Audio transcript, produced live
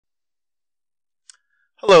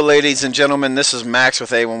Hello, ladies and gentlemen. This is Max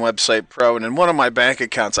with A1 Website Pro, and in one of my bank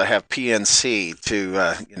accounts, I have PNC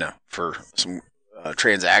to, for some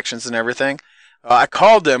transactions and everything. I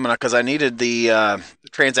called them because I needed the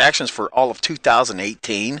transactions for all of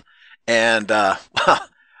 2018, and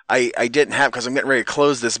I didn't have because I'm getting ready to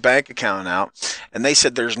close this bank account out, and they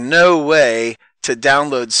said there's no way to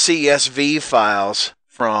download CSV files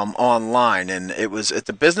from online, and it's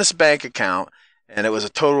a business bank account and it was a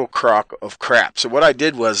total crock of crap. So what I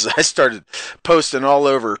did was I started posting all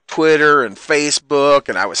over Twitter and Facebook,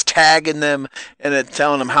 and I was tagging them and then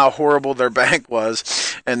telling them how horrible their bank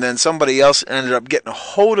was. And then somebody else ended up getting a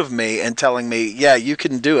hold of me and telling me, yeah, you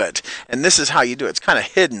can do it. And this is how you do it. It's kind of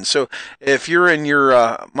hidden. So if you're in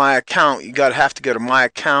your My Account, you have to go to My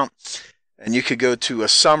Account, and you could go to a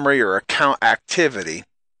summary or account activity.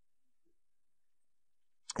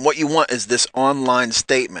 What you want is this online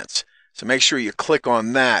statements. So make sure you click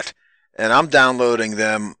on that, and I'm downloading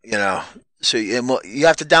them, so you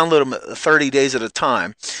have to download them 30 days at a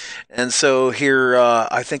time. And so here,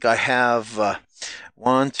 I think I have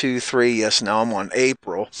 1, 2, 3, yes, now I'm on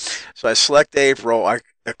April. So I select April, I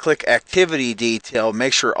click activity detail,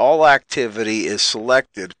 make sure all activity is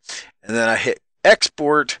selected, and then I hit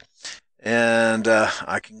export, and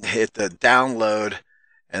I can hit the download,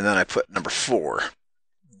 and then I put number 4.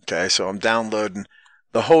 Okay, so I'm downloading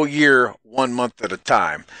the whole year, 1 month at a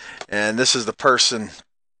time. And this is the person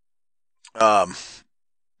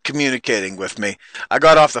communicating with me. I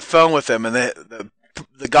got off the phone with him, and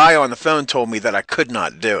the guy on the phone told me that I could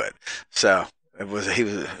not do it. So he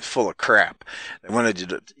was full of crap. They wanted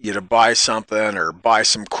you to buy something or buy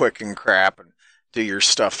some Quicken crap and do your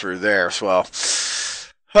stuff through there. So,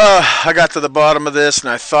 well, I got to the bottom of this, and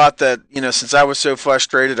I thought that, since I was so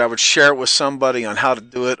frustrated, I would share it with somebody on how to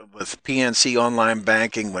do it with PNC online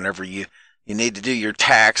banking whenever you need to do your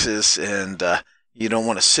taxes, and you don't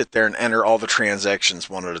want to sit there and enter all the transactions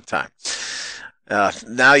one at a time.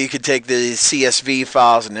 Now you can take the CSV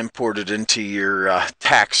files and import it into your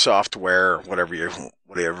tax software or whatever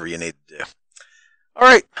you need to do. All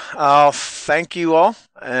right, I'll thank you all,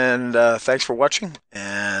 and thanks for watching,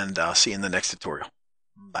 and I'll see you in the next tutorial.